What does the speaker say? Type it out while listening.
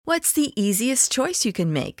What's the easiest choice you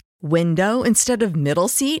can make? Window instead of middle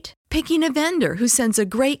seat? Picking a vendor who sends a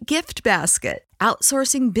great gift basket?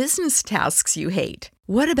 Outsourcing business tasks you hate?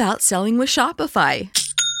 What about selling with Shopify?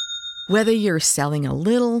 Whether you're selling a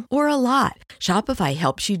little or a lot, Shopify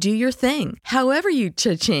helps you do your thing, however you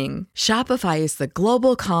cha-ching. Shopify is the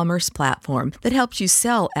global commerce platform that helps you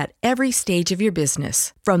sell at every stage of your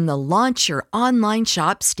business. From the launch your online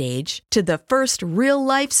shop stage to the first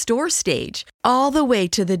real-life store stage, all the way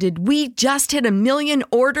to the did we just hit a million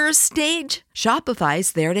orders stage.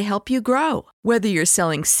 Shopify's there to help you grow. Whether you're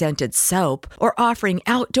selling scented soap or offering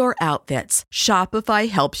outdoor outfits, Shopify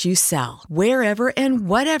helps you sell. Wherever and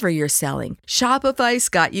whatever you're selling, Shopify's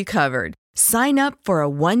got you covered. Sign up for a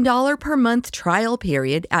 $1 per month trial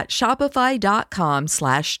period at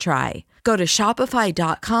shopify.com/try. Go to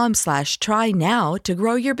shopify.com/try now to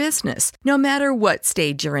grow your business, no matter what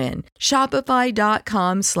stage you're in.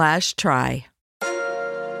 Shopify.com/try.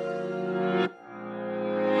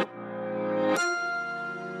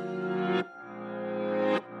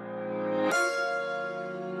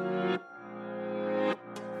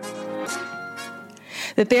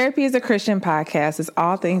 The Therapy is a Christian podcast is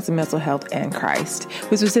all things mental health and Christ.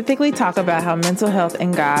 We specifically talk about how mental health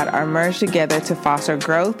and God are merged together to foster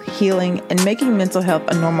growth, healing, and making mental health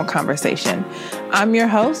a normal conversation. I'm your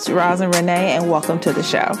host, Rosin Renee, and welcome to the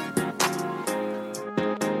show.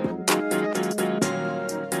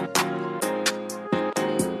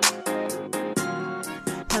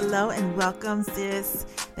 Hello and welcome, sis.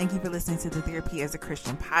 Thank you for listening to the Therapy as a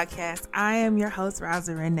Christian podcast. I am your host,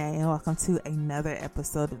 Rosin Renee, and welcome to another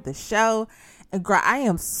episode of the show. And girl, I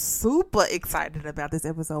am super excited about this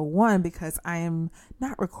episode, one, because I am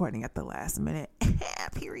not recording at the last minute,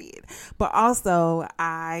 period. But also,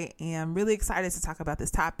 I am really excited to talk about this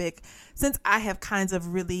topic since I have kind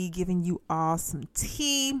of really given you all some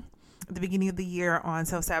tea at the beginning of the year on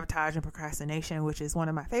self-sabotage and procrastination, which is one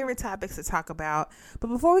of my favorite topics to talk about. But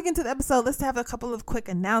before we get into the episode, let's have a couple of quick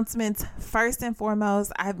announcements. First and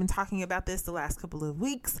foremost, I have been talking about this the last couple of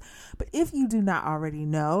weeks, but if you do not already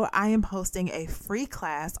know, I am hosting a free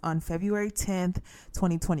class on February 10th,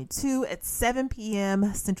 2022 at 7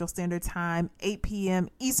 p.m. Central Standard Time, 8 p.m.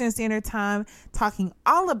 Eastern Standard Time, talking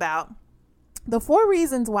all about the 4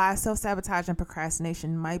 reasons why self-sabotage and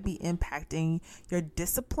procrastination might be impacting your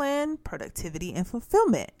discipline, productivity, and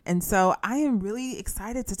fulfillment. And so I am really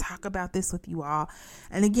excited to talk about this with you all.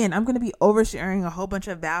 And again, I'm going to be oversharing a whole bunch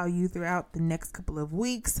of value throughout the next couple of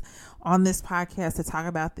weeks on this podcast to talk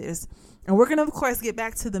about this. And we're going to, of course, get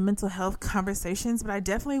back to the mental health conversations, but I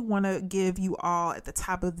definitely want to give you all at the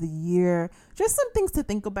top of the year just some things to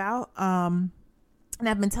think about. And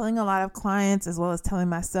I've been telling a lot of clients, as well as telling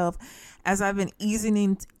myself, as I've been easing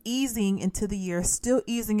into the year, still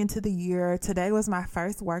easing into the year. Today was my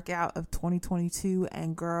first workout of 2022.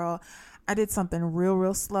 And girl, I did something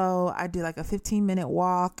real slow. I did like a 15-minute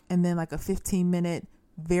walk and then like a 15-minute,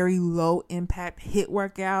 very low impact HIIT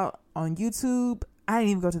workout on YouTube. I didn't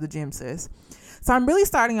even go to the gym, sis. So I'm really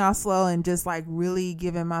starting off slow and just like really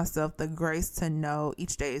giving myself the grace to know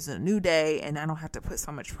each day is a new day and I don't have to put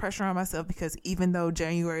so much pressure on myself, because even though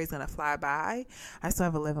January is going to fly by, I still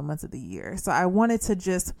have 11 months of the year. So I wanted to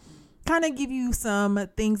just kind of give you some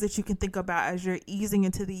things that you can think about as you're easing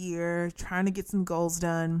into the year, trying to get some goals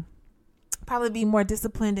done, probably be more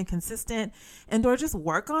disciplined and consistent, and or just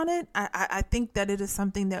work on it. I think that it is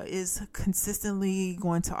something that is consistently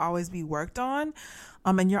going to always be worked on.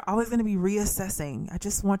 And you're always going to be reassessing. I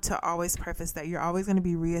just want to always preface that you're always going to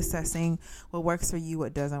be reassessing what works for you,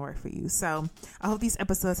 what doesn't work for you. So I hope these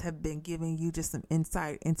episodes have been giving you just some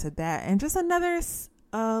insight into that and just another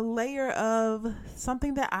layer of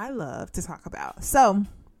something that I love to talk about. So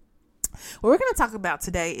what we're going to talk about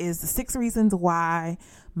today is the 6 reasons why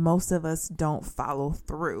most of us don't follow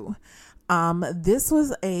through. This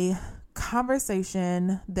was a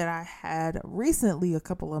conversation that I had recently, a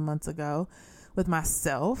couple of months ago, with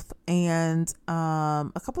myself and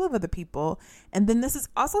a couple of other people. And then this is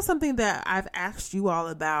also something that I've asked you all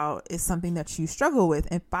about, is something that you struggle with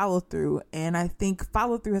and follow through. And I think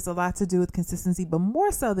follow through has a lot to do with consistency, but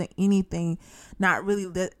more so than anything, not really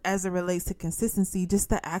as it relates to consistency, just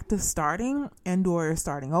the act of starting and or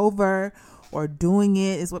starting over or doing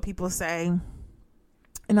it is what people say.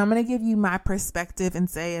 And I'm going to give you my perspective and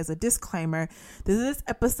say, as a disclaimer, that this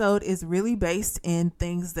episode is really based in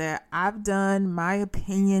things that I've done, my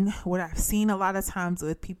opinion, what I've seen a lot of times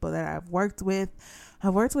with people that I've worked with.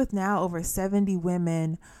 I've worked with now over 70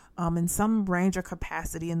 women in some range or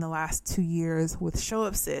capacity in the last 2 years with Show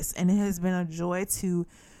Up Sis. And it has been a joy to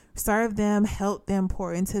serve them, help them,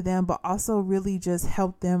 pour into them, but also really just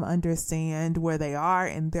help them understand where they are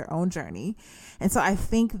in their own journey. And so I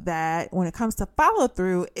think that when it comes to follow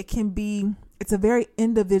through, it's a very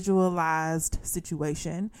individualized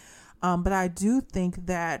situation. But I do think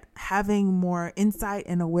that having more insight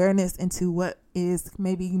and awareness into what is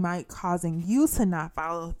maybe might causing you to not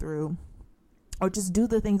follow through, or just do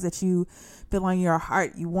the things that you feel on your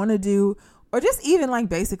heart you want to do, or just even like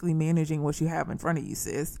basically managing what you have in front of you,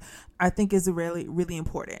 sis, I think is really, really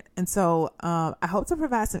important. And so I hope to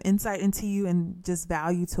provide some insight into you and just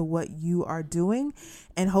value to what you are doing,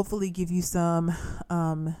 and hopefully give you some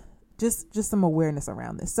just some awareness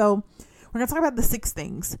around this. So we're going to talk about the 6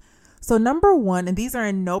 things. So number 1, and these are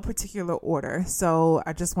in no particular order, so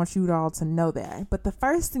I just want you all to know that. But the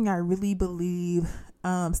first thing I really believe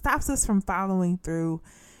stops us from following through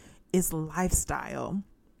is lifestyle.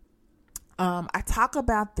 I talk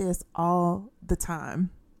about this all the time.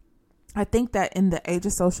 I think that in the age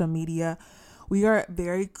of social media, we are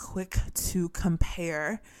very quick to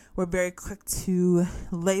compare. We're very quick to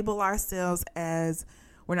label ourselves as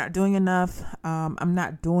we're not doing enough. I'm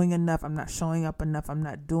not doing enough. I'm not showing up enough. I'm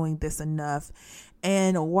not doing this enough.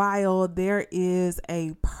 And while there is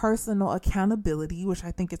a personal accountability, which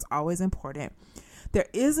I think is always important, there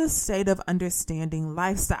is a state of understanding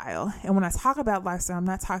lifestyle. And when I talk about lifestyle, I'm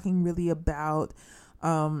not talking really about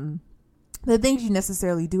the things you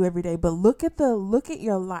necessarily do every day, but look at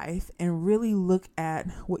your life and really look at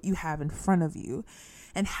what you have in front of you.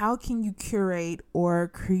 And how can you curate or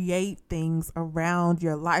create things around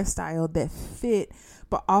your lifestyle that fit,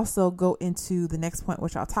 but also go into the next point,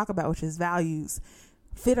 which I'll talk about, which is values,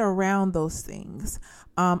 fit around those things.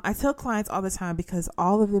 I tell clients all the time, because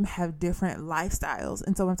all of them have different lifestyles.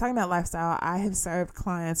 And so when I'm talking about lifestyle, I have served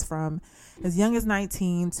clients from as young as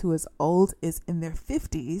 19 to as old as in their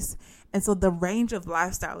 50s. And so the range of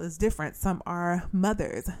lifestyle is different. Some are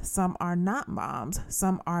mothers, some are not moms,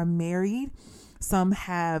 some are married, some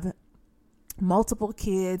have multiple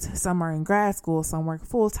kids, some are in grad school, some work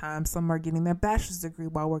full time, some are getting their bachelor's degree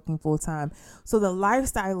while working full time. So the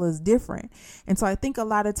lifestyle is different. And so I think a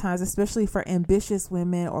lot of times, especially for ambitious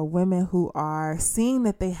women or women who are seeing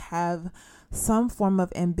that they have some form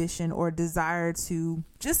of ambition or desire to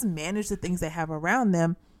just manage the things they have around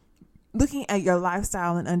them, looking at your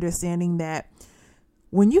lifestyle and understanding that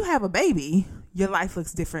when you have a baby, your life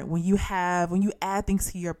looks different. When you add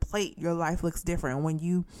things to your plate, your life looks different. When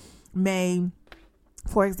you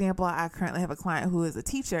for example, I currently have a client who is a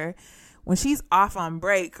teacher. When she's off on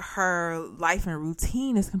break, her life and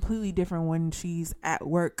routine is completely different when she's at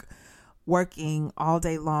work, working all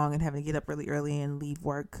day long and having to get up really early and leave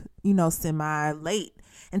work, semi late.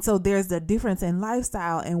 And so there's a difference in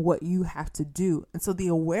lifestyle and what you have to do. And so the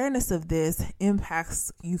awareness of this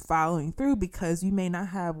impacts you following through, because you may not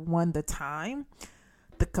have the time,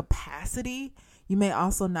 the capacity. You may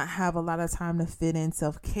also not have a lot of time to fit in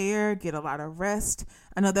self-care, get a lot of rest.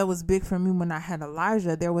 I know that was big for me when I had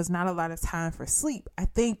Elijah. There was not a lot of time for sleep. I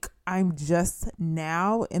think I'm just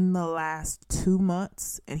now in the last 2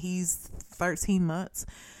 months, and he's 13 months,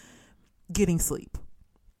 getting sleep.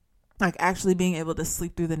 Like actually being able to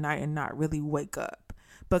sleep through the night and not really wake up.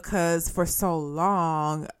 Because for so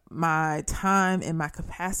long, my time and my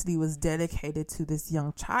capacity was dedicated to this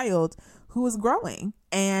young child who was growing.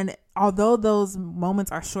 And although those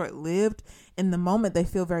moments are short-lived, in the moment they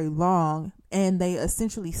feel very long, and they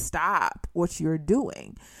essentially stop what you're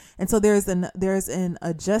doing. And so there's an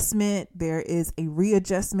adjustment, there is a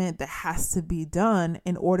readjustment that has to be done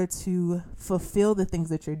in order to fulfill the things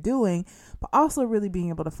that you're doing, but also really being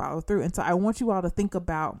able to follow through. And so I want you all to think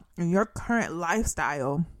about, in your current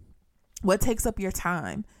lifestyle, what takes up your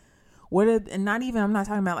time? I'm not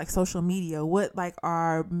talking about like social media. What like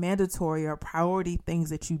are mandatory or priority things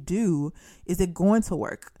that you do? Is it going to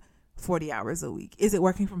work 40 hours a week? Is it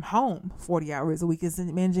working from home 40 hours a week? Is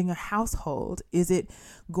it managing a household?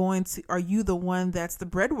 Are you the one that's the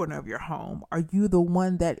breadwinner of your home? Are you the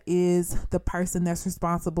one that is the person that's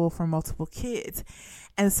responsible for multiple kids?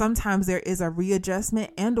 And sometimes there is a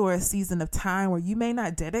readjustment and or a season of time where you may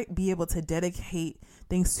not be able to dedicate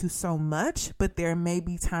things to so much, but there may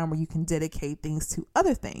be time where you can dedicate things to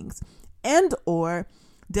other things and or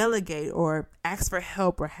delegate or ask for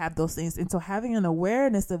help or have those things. And so having an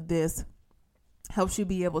awareness of this helps you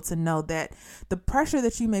be able to know that the pressure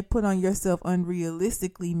that you may put on yourself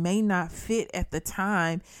unrealistically may not fit at the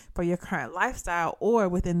time for your current lifestyle or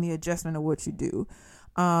within the adjustment of what you do.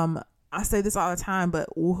 I say this all the time, but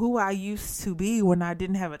who I used to be when I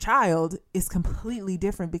didn't have a child is completely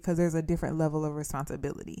different because there's a different level of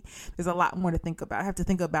responsibility. There's a lot more to think about. I have to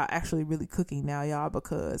think about actually really cooking now, y'all,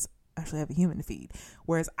 because actually have a human to feed.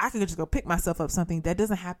 Whereas I could just go pick myself up something that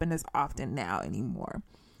doesn't happen as often now anymore.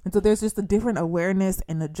 And so there's just a different awareness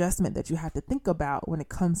and adjustment that you have to think about when it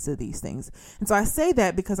comes to these things. And so I say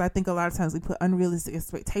that because I think a lot of times we put unrealistic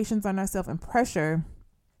expectations on ourselves and pressure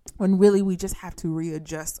when really we just have to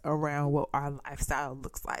readjust around what our lifestyle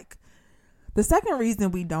looks like. The second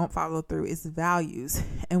reason we don't follow through is values.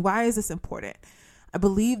 And why is this important? I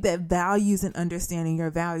believe that values and understanding your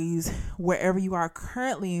values wherever you are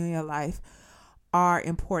currently in your life are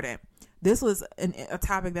important. This was a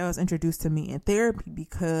topic that was introduced to me in therapy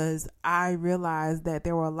because I realized that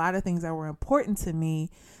there were a lot of things that were important to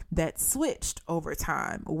me that switched over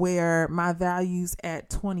time, where my values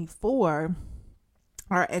at 24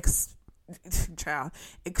 are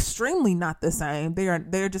extremely not the same.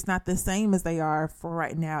 They're just not the same as they are for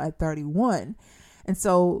right now at 31. And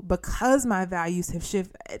so because my values have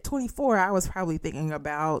shifted at 24, I was probably thinking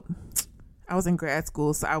about, I was in grad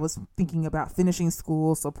school, so I was thinking about finishing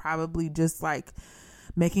school. So probably just like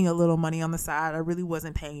making a little money on the side. I really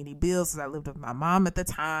wasn't paying any bills because I lived with my mom at the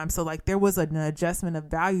time. So like there was an adjustment of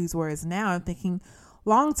values, whereas now I'm thinking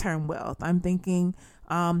long-term wealth. I'm thinking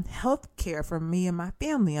health care for me and my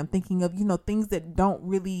family. I'm thinking of, things that aren't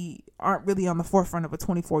really on the forefront of a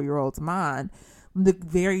 24-year-old's mind. Look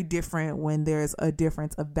very different when there's a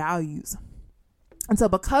difference of values. And so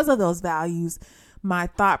because of those values, my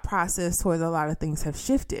thought process towards a lot of things have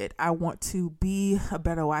shifted. I want to be a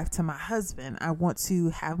better wife to my husband. I want to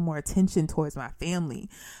have more attention towards my family.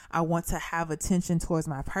 I want to have attention towards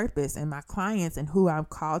my purpose and my clients and who I'm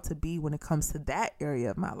called to be when it comes to that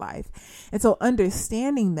area of my life. And so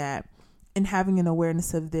understanding that and having an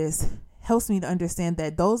awareness of this helps me to understand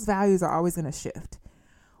that those values are always going to shift.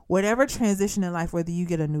 Whatever transition in life, whether you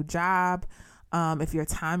get a new job, if your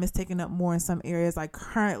time is taken up more in some areas, like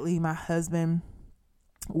currently my husband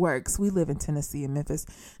works, we live in Tennessee and Memphis,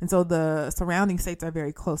 and so the surrounding states are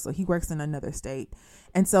very close, so he works in another state.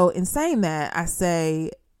 And so in saying that, I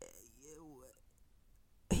say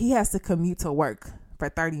he has to commute to work for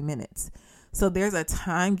 30 minutes. So there's a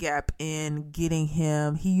time gap in getting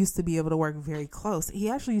him. He used to be able to work very close. He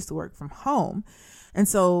actually used to work from home. And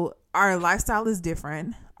so our lifestyle is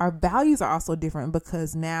different. Our values are also different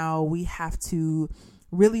because now we have to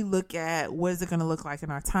really look at what is it going to look like in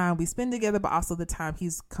our time we spend together, but also the time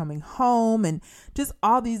he's coming home and just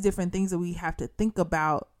all these different things that we have to think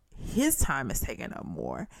about. His time is taking up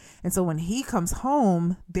more. And so when he comes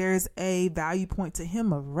home, there's a value point to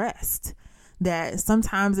him of rest that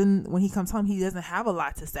sometimes when he comes home, he doesn't have a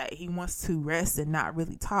lot to say. He wants to rest and not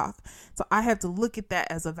really talk. So I have to look at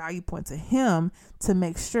that as a value point to him to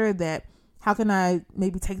make sure that how can I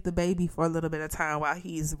maybe take the baby for a little bit of time while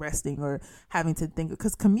he's resting or having to think,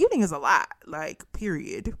 because commuting is a lot, like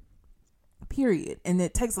period. And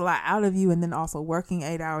it takes a lot out of you. And then also working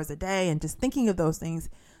 8 hours a day and just thinking of those things,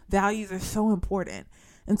 values are so important.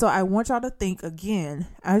 And so I want y'all to think again,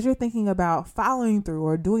 as you're thinking about following through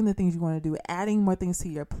or doing the things you want to do, adding more things to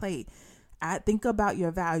your plate, think about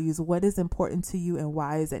your values. What is important to you and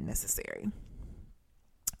why is it necessary?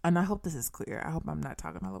 And I hope this is clear. I hope I'm not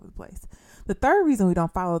talking all over the place. The third reason we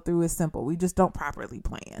don't follow through is simple. We just don't properly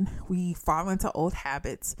plan. We fall into old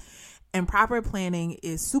habits, and proper planning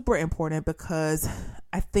is super important because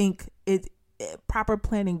I think proper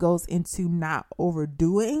planning goes into not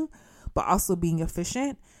overdoing, but also being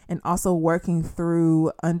efficient and also working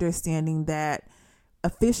through understanding that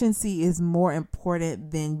efficiency is more important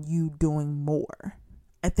than you doing more.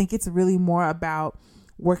 I think it's really more about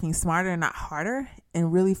working smarter and not harder,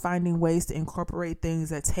 and really finding ways to incorporate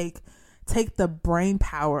things that take the brain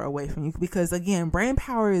power away from you. Because again, brain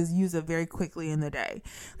power is used up very quickly in the day.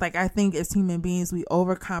 Like I think as human beings, we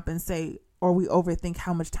overcompensate or we overthink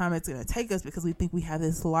how much time it's going to take us because we think we have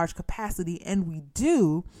this large capacity, and we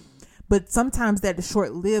do. But sometimes that is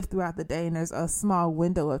short-lived throughout the day, and there's a small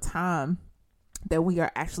window of time that we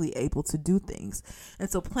are actually able to do things. And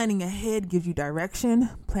so planning ahead gives you direction.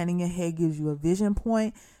 Planning ahead gives you a vision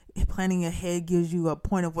point. Planning ahead gives you a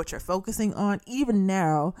point of what you're focusing on. Even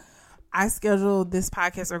now, I scheduled this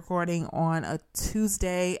podcast recording on a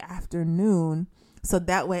Tuesday afternoon, so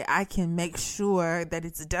that way I can make sure that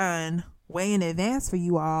it's done way in advance for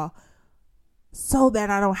you all, so that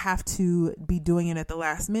I don't have to be doing it at the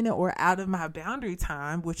last minute or out of my boundary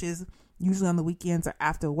time, which is usually on the weekends or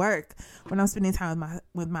after work when I'm spending time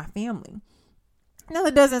with my family. Now,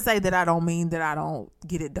 it doesn't say that I don't mean that I don't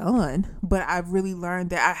get it done, but I've really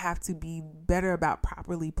learned that I have to be better about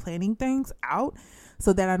properly planning things out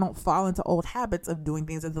so that I don't fall into old habits of doing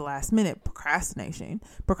things at the last minute,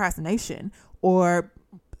 procrastination, or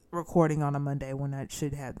recording on a Monday when I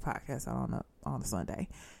should have the podcast on a Sunday.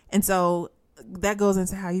 And so that goes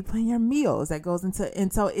into how you plan your meals. That goes into,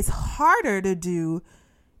 and so it's harder to do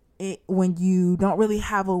it when you don't really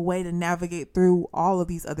have a way to navigate through all of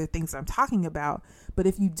these other things I'm talking about. But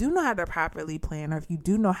if you do know how to properly plan, or if you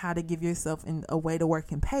do know how to give yourself in a way to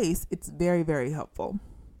work in pace, it's very, very helpful.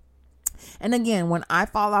 And again, when I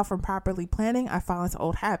fall off from properly planning, I fall into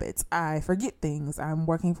old habits. I forget things. I'm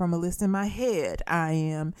working from a list in my head. I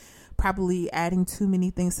am probably adding too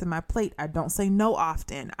many things to my plate. I don't say no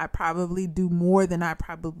often. I probably do more than I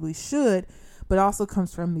probably should, but also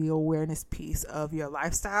comes from the awareness piece of your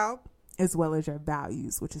lifestyle as well as your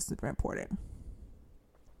values, which is super important.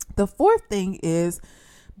 The fourth thing is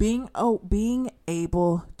being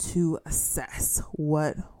able to assess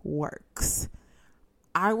what works.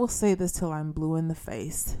 I will say this till I'm blue in the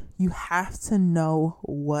face. You have to know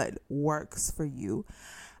what works for you.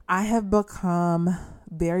 I have become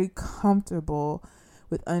very comfortable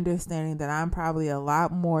with understanding that I'm probably a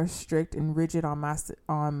lot more strict and rigid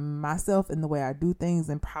on myself in the way I do things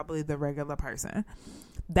than probably the regular person.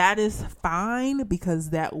 That is fine because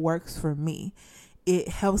that works for me. It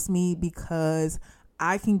helps me because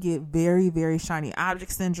I can get very, very shiny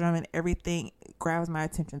object syndrome, and everything grabs my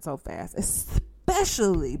attention so fast,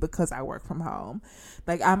 especially because I work from home.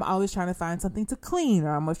 Like, I'm always trying to find something to clean,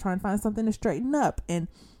 or I'm always trying to find something to straighten up. And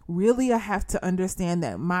really, I have to understand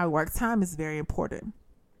that my work time is very important.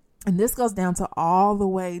 And this goes down to all the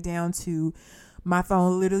way down to my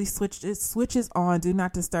phone literally switches on do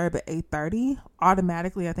not disturb at 8:30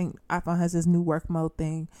 automatically. I think iPhone has this new work mode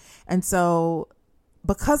thing. And so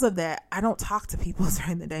because of that, I don't talk to people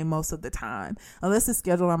during the day most of the time, unless it's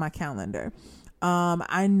scheduled on my calendar.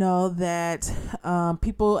 I know that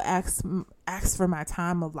people ask for my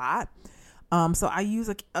time a lot. So I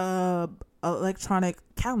use a electronic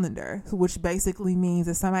calendar, which basically means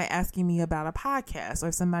if somebody asking me about a podcast, or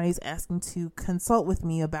if somebody's asking to consult with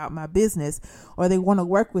me about my business, or they want to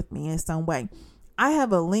work with me in some way, I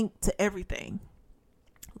have a link to everything.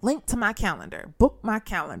 Link to my calendar, book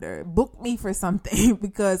me for something,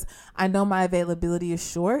 because I know my availability is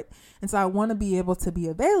short. And so I want to be able to be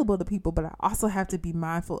available to people, but I also have to be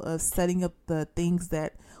mindful of setting up the things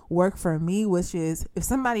that work for me, which is if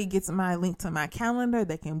somebody gets my link to my calendar,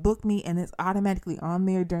 they can book me and it's automatically on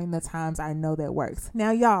there during the times I know that works. Now,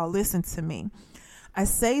 y'all, listen to me. I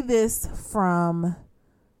say this from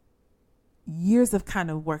years of kind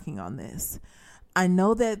of working on this. I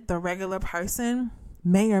know that the regular person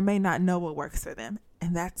may or may not know what works for them,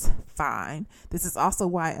 and that's fine. This is also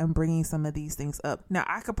why I'm bringing some of these things up. Now,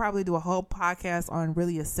 I could probably do a whole podcast on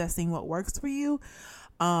really assessing what works for you,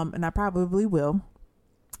 and I probably will.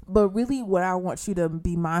 But really what I want you to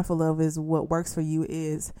be mindful of is what works for you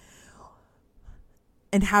is,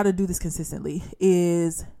 and how to do this consistently,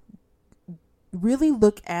 is really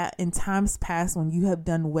look at in times past when you have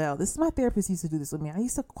done well. This is my therapist used to do this with me. I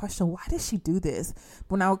used to question, why did she do this?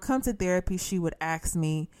 When I would come to therapy, she would ask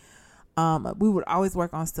me, we would always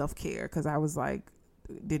work on self-care, because I was like,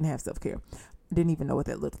 didn't have self-care. Didn't even know what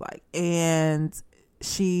that looked like. And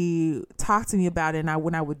she talked to me about it. And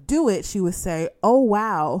when I would do it, she would say, oh,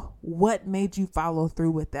 wow, what made you follow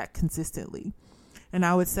through with that consistently? And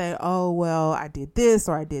I would say, oh, well, I did this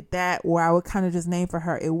or I did that, or I would kind of just name for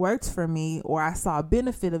her, it worked for me, or I saw a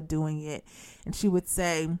benefit of doing it. And she would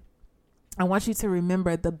say, I want you to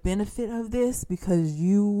remember the benefit of this, because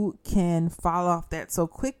you can fall off that so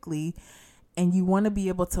quickly, and you want to be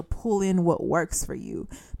able to pull in what works for you,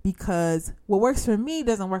 because what works for me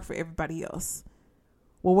doesn't work for everybody else.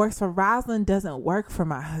 What works for Rosalind doesn't work for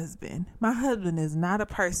my husband. My husband is not a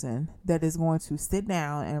person that is going to sit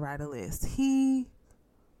down and write a list. He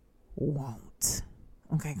won't.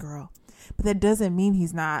 Okay, girl. But that doesn't mean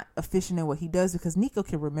he's not efficient in what he does, because Nico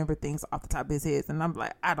can remember things off the top of his head. And I'm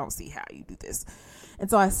like, I don't see how you do this. And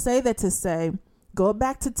so I say that to say, go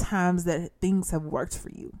back to times that things have worked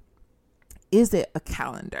for you. Is it a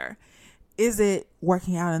calendar? Is it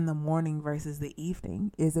working out in the morning versus the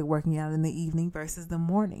evening? Is it working out in the evening versus the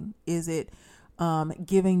morning? Is it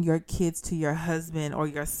giving your kids to your husband or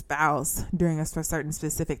your spouse during a certain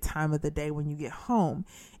specific time of the day when you get home?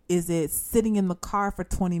 Is it sitting in the car for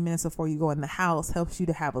 20 minutes before you go in the house helps you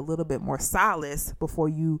to have a little bit more solace before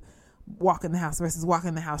you walk in the house versus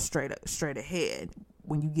walking the house straight ahead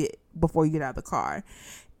before you get out of the car?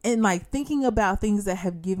 And like thinking about things that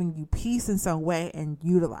have given you peace in some way and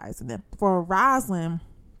utilizing them. For Rosalind,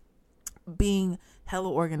 being hella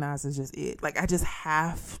organized is just it. Like, I just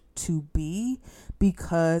have to be,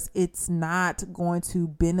 because it's not going to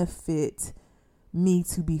benefit me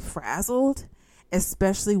to be frazzled.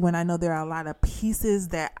 especially when I know there are a lot of pieces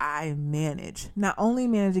that I manage. Not only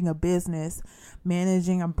managing a business,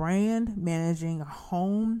 managing a brand, managing a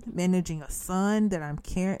home, managing a son that I'm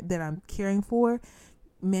caring for,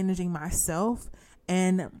 managing myself.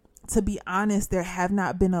 And to be honest, there have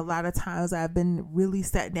not been a lot of times I've been really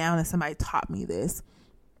sat down and somebody taught me this.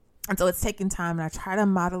 And so it's taken time, and I try to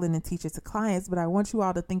model it and teach it to clients, but I want you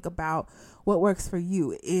all to think about what works for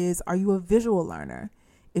you. Are you a visual learner?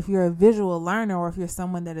 If you're a visual learner, or if you're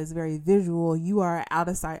someone that is very visual, you are an out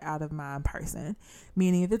of sight, out of mind person.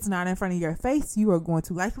 Meaning if it's not in front of your face, you are going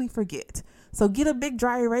to likely forget. So get a big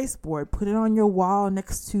dry erase board, put it on your wall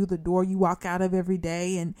next to the door you walk out of every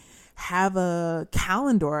day, and have a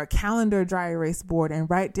calendar dry erase board, and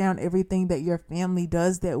write down everything that your family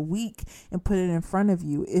does that week and put it in front of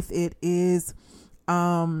you. If it is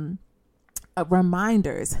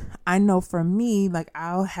reminders, I know for me, like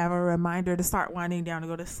I'll have a reminder to start winding down to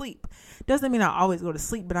go to sleep. Doesn't mean I always go to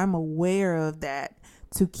sleep, but I'm aware of that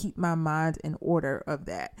to keep my mind in order of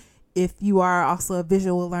that. If you are also a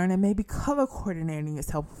visual learner, maybe color coordinating is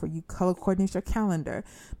helpful for you. Color coordinate your calendar.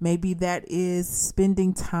 Maybe that is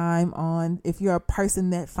spending time on, if you're a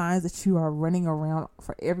person that finds that you are running around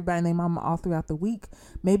for everybody and their mama all throughout the week,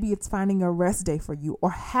 maybe it's finding a rest day for you,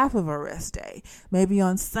 or half of a rest day. Maybe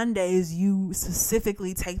on Sundays, you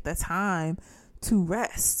specifically take the time to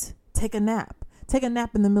rest. Take a nap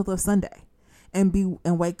in the middle of Sunday and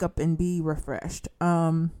wake up and be refreshed.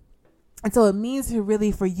 And so it means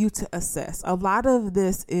really for you to assess. A lot of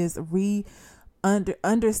this is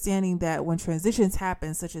understanding that when transitions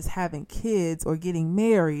happen, such as having kids or getting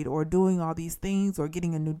married or doing all these things or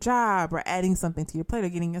getting a new job or adding something to your plate or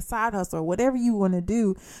getting a side hustle or whatever you want to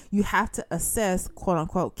do, you have to assess, quote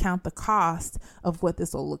unquote, count the cost of what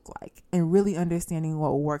this will look like, and really understanding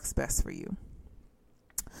what works best for you.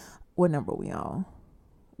 What number are we on?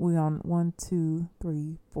 We on 1, 2,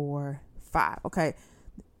 3, 4, 5. Okay.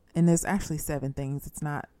 And there's actually 7 things. It's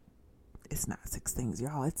not 6 things,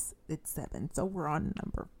 y'all. It's 7. So we're on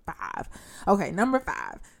number 5. Okay, number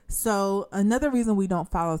 5. So another reason we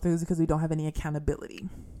don't follow through is because we don't have any accountability.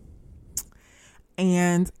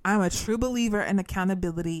 And I'm a true believer in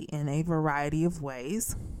accountability in a variety of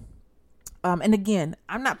ways. And again,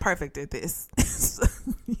 I'm not perfect at this.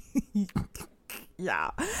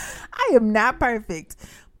 Y'all, I am not perfect.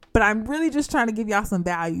 But I'm really just trying to give y'all some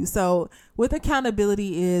value. So with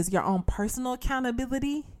accountability is your own personal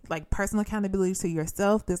accountability, like personal accountability to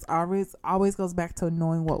yourself. This always goes back to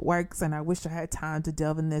knowing what works. And I wish I had time to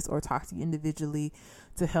delve in this or talk to you individually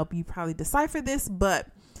to help you probably decipher this. But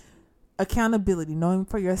accountability, knowing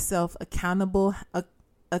for yourself, personal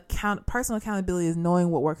accountability is knowing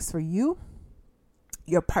what works for you,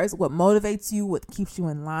 what motivates you, what keeps you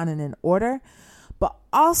in line and in order. But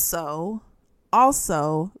also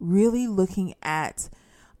really looking at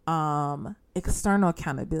external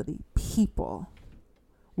accountability, people.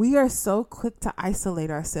 We are so quick to isolate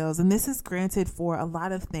ourselves, and this is granted for a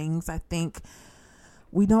lot of things. I think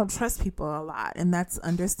we don't trust people a lot, and that's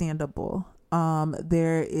understandable.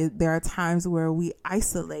 There are times where we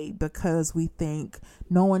isolate because we think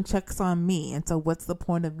no one checks on me, and so what's the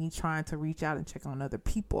point of me trying to reach out and check on other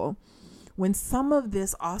people? When some of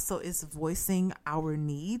this also is voicing our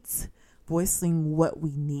needs, voicing what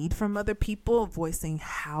we need from other people, voicing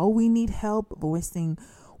how we need help, voicing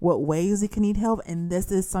what ways we can need help. And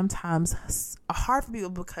this is sometimes hard for people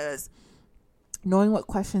because knowing what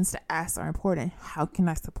questions to ask are important. How can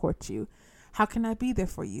I support you? How can I be there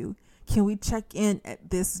for you? Can we check in at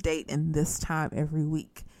this date and this time every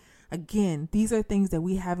week? Again, these are things that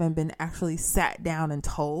we haven't been actually sat down and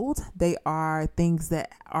told. They are things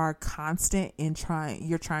that are constant in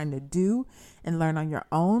you're trying to do and learn on your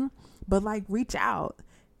own. But like, reach out,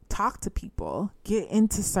 talk to people, get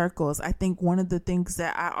into circles. I think one of the things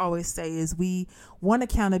that I always say is we want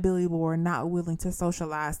accountability, but we're not willing to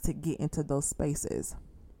socialize to get into those spaces.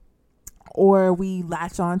 Or we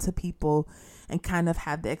latch on to people and kind of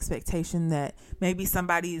have the expectation that maybe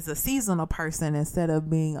somebody is a seasonal person instead of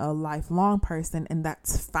being a lifelong person. And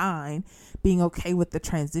that's fine. Being okay with the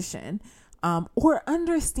transition, or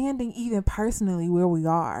understanding even personally where we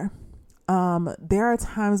are. There are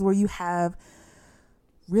times where you have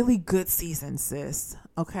really good seasons, sis.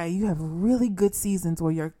 Okay. You have really good seasons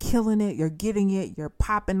where you're killing it. You're getting it. You're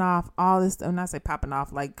popping off all this. I'm not say popping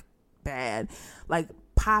off like bad, like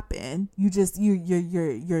popping. You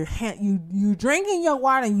drinking your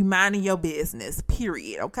water and you minding your business,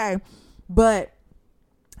 period. Okay. But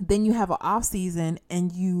then you have an off season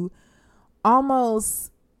and you almost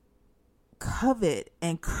covet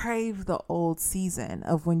and crave the old season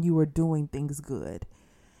of when you were doing things good.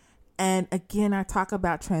 And again, I talk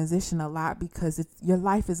about transition a lot because your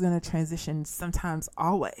life is going to transition sometimes,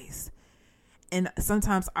 always. And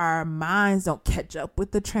sometimes our minds don't catch up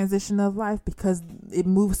with the transition of life because it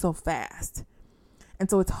moves so fast. And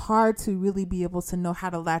so it's hard to really be able to know how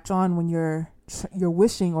to latch on when you're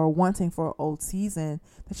wishing or wanting for an old season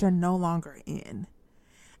that you're no longer in.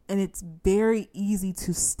 And it's very easy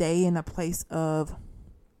to stay in a place of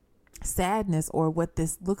sadness or what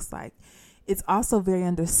this looks like. It's also very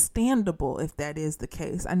understandable if that is the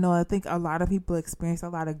case. I think a lot of people experience a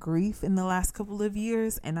lot of grief in the last couple of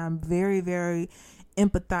years, and I'm very, very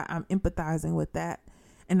empathizing with that.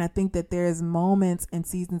 And I think that there's moments and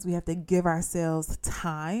seasons we have to give ourselves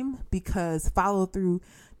time because follow through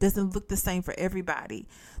doesn't look the same for everybody.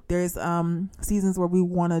 There's seasons where we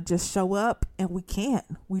want to just show up and we can't.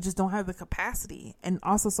 We just don't have the capacity. And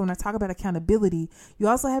also, so when I talk about accountability, you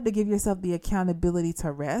also have to give yourself the accountability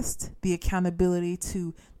to rest, the accountability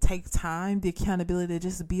to take time, the accountability to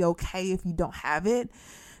just be okay if you don't have it,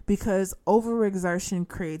 because overexertion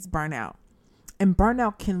creates burnout. And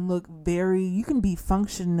burnout can look you can be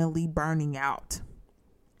functionally burning out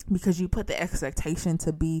because you put the expectation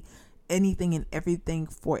to be anything and everything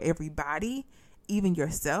for everybody, even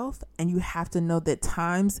yourself. And you have to know that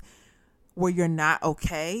times where you're not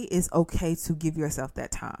okay, is okay to give yourself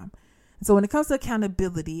that time. And so when it comes to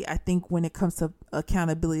accountability, I think when it comes to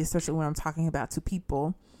accountability, especially when I'm talking about to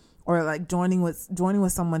people or like joining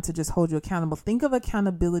with someone to just hold you accountable, think of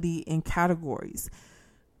accountability in categories.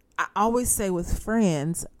 I always say with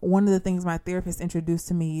friends, one of the things my therapist introduced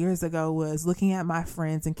to me years ago was looking at my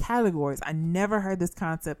friends in categories. I never heard this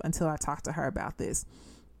concept until I talked to her about this.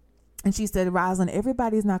 And she said, Rosalind,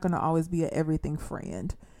 everybody's not going to always be an everything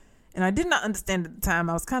friend. And I did not understand at the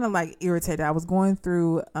time. I was kind of like irritated. I was going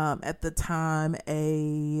through at the time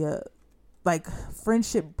a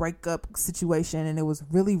friendship breakup situation, and it was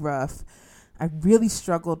really rough. I really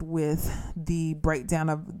struggled with the breakdown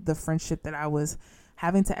of the friendship that I was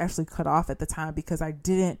having to actually cut off at the time because I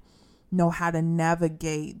didn't know how to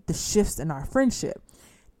navigate the shifts in our friendship.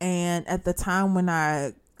 And at the time when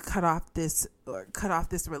I cut off this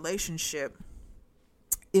relationship,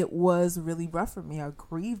 it was really rough for me. I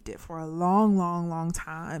grieved it for a long, long, long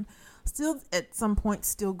time. Still at some point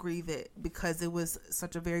still grieve it because it was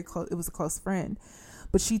it was a close friend.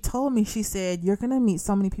 But she told me, she said, you're going to meet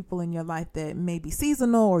so many people in your life that may be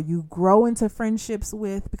seasonal or you grow into friendships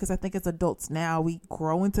with, because I think as adults now we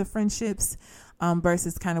grow into friendships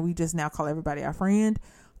versus kind of we just now call everybody our friend.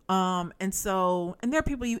 And there are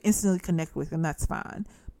people you instantly connect with, and that's fine.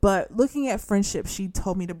 But looking at friendships, she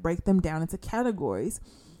told me to break them down into categories.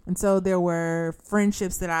 And so there were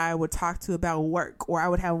friendships that I would talk to about work, or I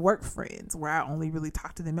would have work friends where I only really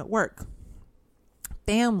talk to them at work.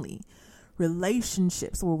 Family,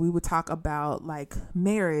 relationships where we would talk about like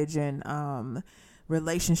marriage and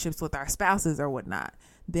relationships with our spouses or whatnot.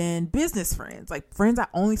 Then business friends, like friends I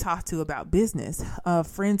only talk to about business,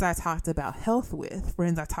 friends I talked about health with,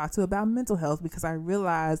 friends I talked to about mental health, because I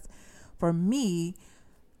realized for me,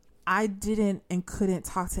 I didn't and couldn't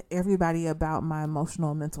talk to everybody about my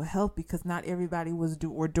emotional and mental health because not everybody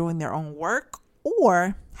were doing their own work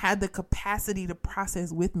or had the capacity to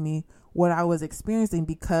process with me what I was experiencing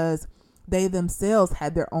because they themselves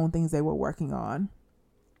had their own things they were working on.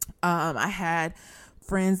 I had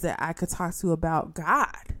friends that I could talk to about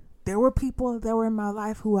God. There were people that were in my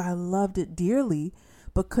life who I loved it dearly,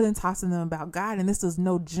 but couldn't talk to them about God. And this was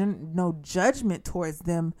no judgment towards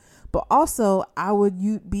them, but also I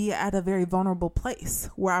would be at a very vulnerable place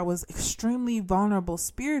where I was extremely vulnerable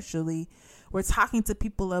spiritually. We're talking to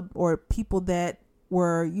people or people that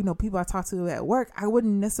were, people I talked to at work. I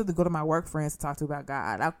wouldn't necessarily go to my work friends to talk to about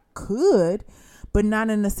God. I could, but not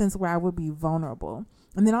in the sense where I would be vulnerable.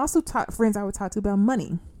 And then also friends I would talk to about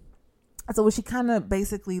money. So what she kind of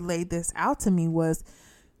basically laid this out to me was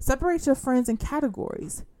separate your friends in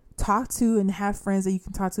categories. Talk to and have friends that you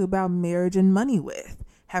can talk to about marriage and money with.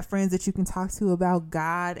 Have friends that you can talk to about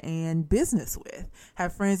God and business with.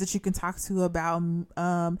 Have friends that you can talk to about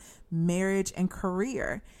marriage and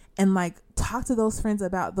career. And talk to those friends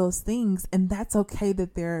about those things. And that's okay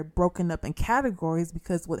that they're broken up in categories,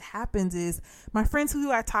 because what happens is my friends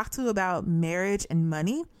who I talk to about marriage and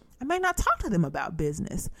money, I might not talk to them about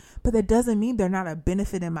business, but that doesn't mean they're not a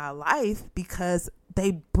benefit in my life, because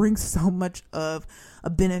they bring so much of a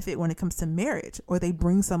benefit when it comes to marriage, or they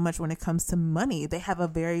bring so much when it comes to money.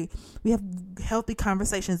 We have healthy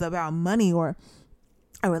conversations about money, or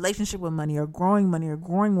a relationship with money, or growing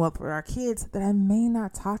wealth for our kids, that I may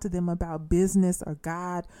not talk to them about business or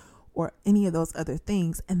God or any of those other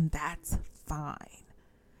things. And that's fine.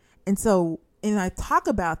 And so, and I talk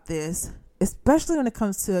about this especially when it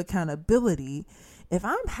comes to accountability. If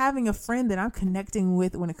I'm having a friend that I'm connecting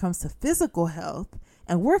with when it comes to physical health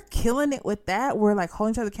and we're killing it with that, we're like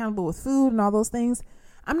holding each other accountable with food and all those things,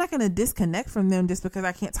 I'm not going to disconnect from them just because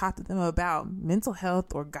I can't talk to them about mental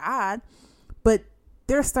health or God, but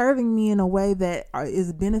they're serving me in a way that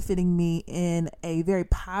is benefiting me in a very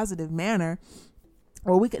positive manner,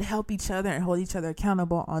 or we could help each other and hold each other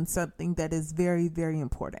accountable on something that is very, very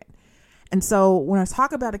important. And so when I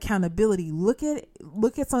talk about accountability, look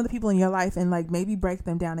at some of the people in your life and like maybe break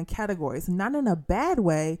them down in categories, not in a bad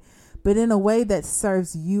way, but in a way that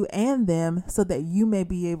serves you and them so that you may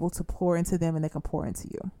be able to pour into them and they can pour into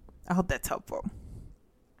you. I hope that's helpful.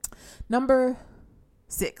 Number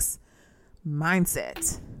 6,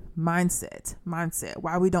 mindset.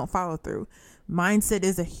 Why we don't follow through. Mindset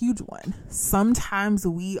is a huge one. Sometimes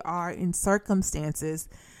we are in circumstances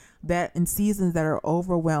that in seasons that are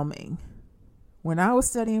overwhelming. When I was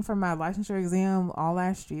studying for my licensure exam all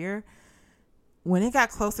last year, when it got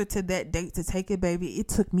closer to that date to take it, baby, it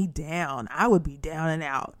took me down. I would be down and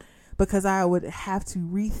out because I would have to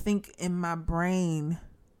rethink in my brain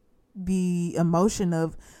the emotion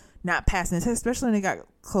of not passing the test, especially when it got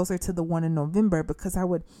closer to the one in November, because I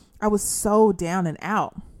was so down and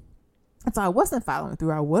out. And so I wasn't following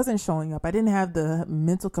through. I wasn't showing up. I didn't have the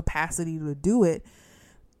mental capacity to do it.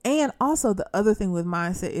 And also the other thing with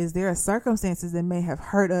mindset is there are circumstances that may have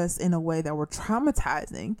hurt us in a way that were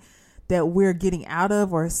traumatizing that we're getting out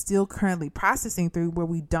of or still currently processing through, where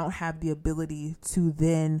we don't have the ability to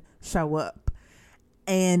then show up.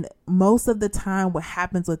 And most of the time what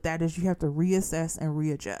happens with that is you have to reassess and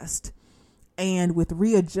readjust. And with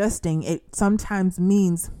readjusting, it sometimes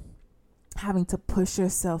means having to push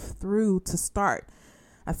yourself through to start.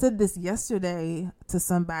 I said this yesterday to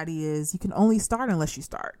somebody is you can only start unless you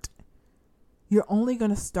start. You're only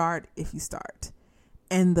going to start if you start.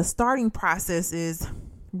 And the starting process is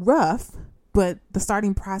rough, but the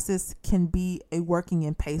starting process can be a working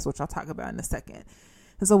in pace, which I'll talk about in a second.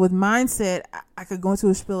 And so with mindset, I could go into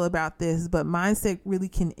a spiel about this, but mindset really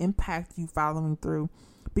can impact you following through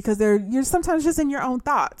because you're sometimes just in your own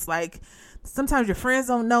thoughts. Like sometimes your friends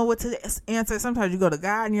don't know what to answer. Sometimes you go to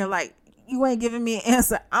God and you're like, you ain't giving me an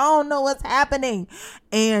answer. I don't know what's happening.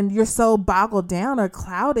 And you're so boggled down or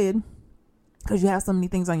clouded because you have so many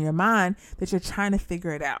things on your mind that you're trying to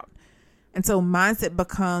figure it out. And so mindset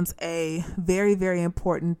becomes a very, very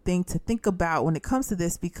important thing to think about when it comes to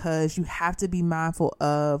this, because you have to be mindful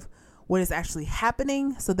of what is actually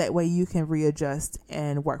happening so that way you can readjust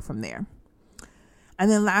and work from there. And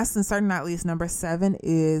then last and certainly not least, number 7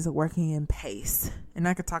 is working in pace. And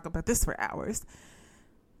I could talk about this for hours.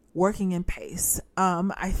 Working in pace.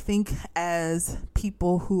 I think as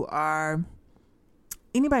people who are,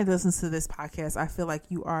 anybody that listens to this podcast, I feel like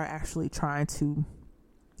you are actually trying to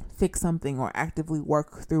fix something or actively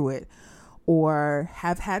work through it, or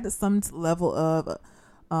have had some level of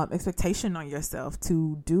expectation on yourself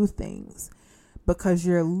to do things, because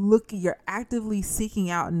you're actively seeking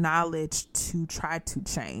out knowledge to try to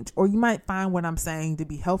change. Or you might find what I'm saying to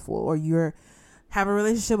be helpful, or have a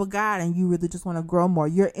relationship with God and you really just want to grow more.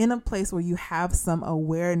 You're in a place where you have some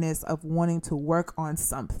awareness of wanting to work on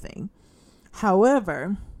something.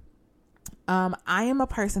 However, I am a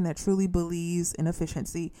person that truly believes in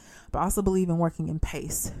efficiency, but also believe in working in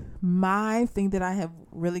pace. My thing that I have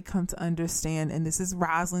really come to understand, and this is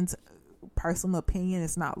Rosalind's personal opinion,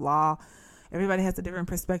 it's not law. Everybody has a different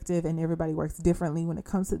perspective and everybody works differently when it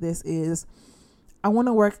comes to this, is I want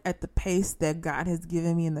to work at the pace that God has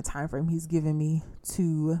given me in the time frame He's given me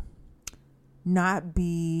to not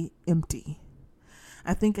be empty.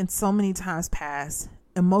 I think in so many times past,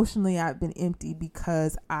 emotionally, I've been empty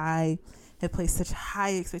because I have placed such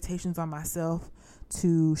high expectations on myself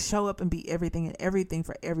to show up and be everything and everything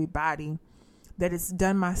for everybody, that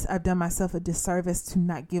I've done myself a disservice to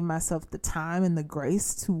not give myself the time and the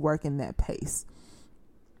grace to work in that pace.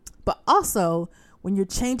 But also, when you're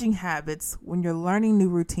changing habits, when you're learning new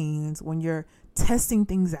routines, when you're testing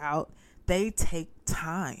things out, they take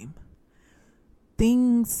time.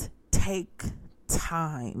 Things take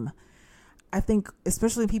time. I think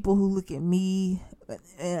especially people who look at me,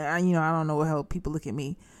 and I don't know how people look at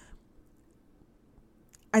me.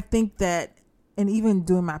 I think that, and even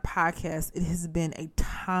doing my podcast, it has been a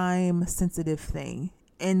time sensitive thing,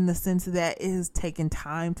 in the sense that it has taken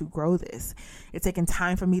time to grow this. It's taken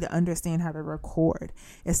time for me to understand how to record.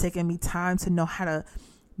 It's taken me time to know how to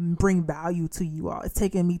bring value to you all. It's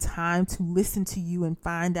taken me time to listen to you and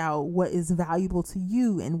find out what is valuable to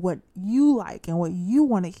you and what you like and what you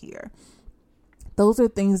want to hear. Those are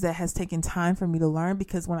things that has taken time for me to learn,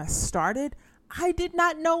 because when I started, I did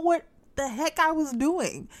not know what the heck I was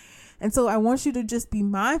doing. And so I want you to just be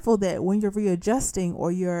mindful that when you're readjusting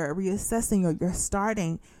or you're reassessing or you're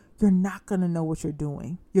starting, you're not going to know what you're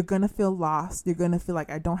doing. You're going to feel lost. You're going to feel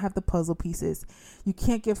like I don't have the puzzle pieces. You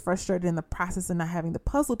can't get frustrated in the process of not having the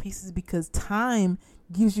puzzle pieces because time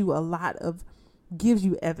gives you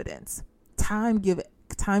evidence. Time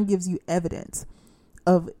gives you evidence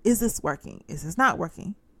of, is this working? Is this not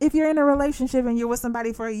working? If you're in a relationship and you're with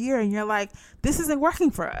somebody for a year and you're like, this isn't working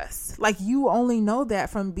for us. Like, you only know that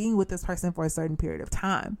from being with this person for a certain period of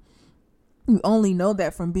time. You only know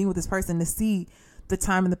that from being with this person to see the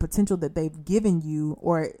time and the potential that they've given you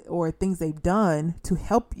or things they've done to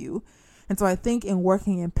help you. And so I think in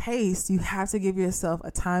working in pace, you have to give yourself a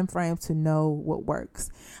time frame to know what works.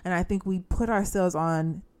 And I think we put ourselves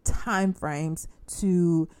on time frames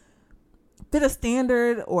to fit a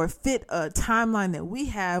standard or fit a timeline that we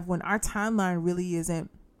have when our timeline really isn't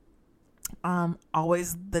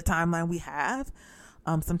always the timeline we have.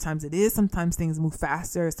 Sometimes it is, sometimes things move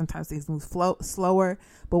faster, sometimes things move slower,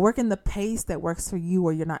 but work in the pace that works for you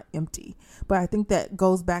where you're not empty. But I think that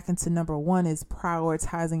goes back into number one is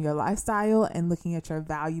prioritizing your lifestyle and looking at your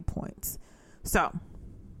value points. So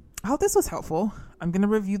I hope this was helpful. I'm going to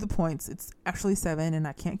review the points. It's actually 7 and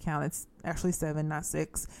I can't count. It's actually 7, not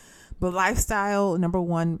 6. But lifestyle, number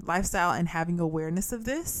one, lifestyle and having awareness of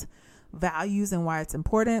this, values and why it's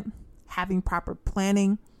important, having proper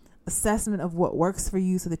planning, assessment of what works for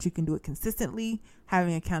you so that you can do it consistently,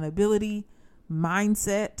 having accountability,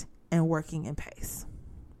 mindset, and working in pace.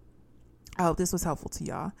 I hope this was helpful to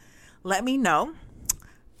y'all. Let me know.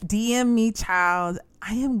 DM me, child.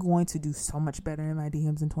 I am going to do so much better in my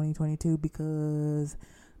DMs in 2022 because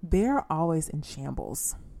they're always in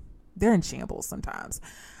shambles. They're in shambles sometimes.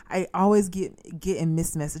 I always get in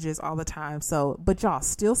missed messages all the time. So, but y'all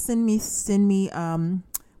still send me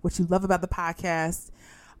what you love about the podcast.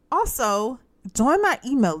 Also, join my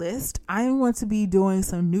email list. I am going to be doing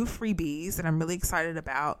some new freebies that I'm really excited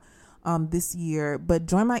about this year. But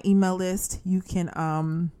join my email list. You can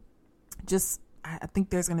I think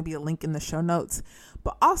there's going to be a link in the show notes.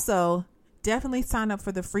 But also, definitely sign up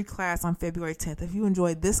for the free class on February 10th. If you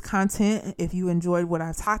enjoyed this content, if you enjoyed what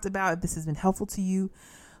I've talked about, if this has been helpful to you,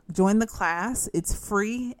 join the class. It's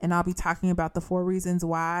free, and I'll be talking about the 4 reasons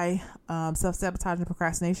why self-sabotage and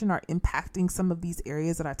procrastination are impacting some of these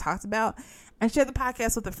areas that I talked about, and share the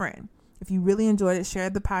podcast with a friend. If you really enjoyed it, share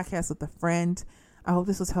the podcast with a friend. I hope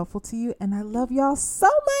this was helpful to you, and I love y'all so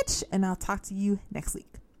much, and I'll talk to you next week.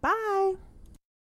 Bye.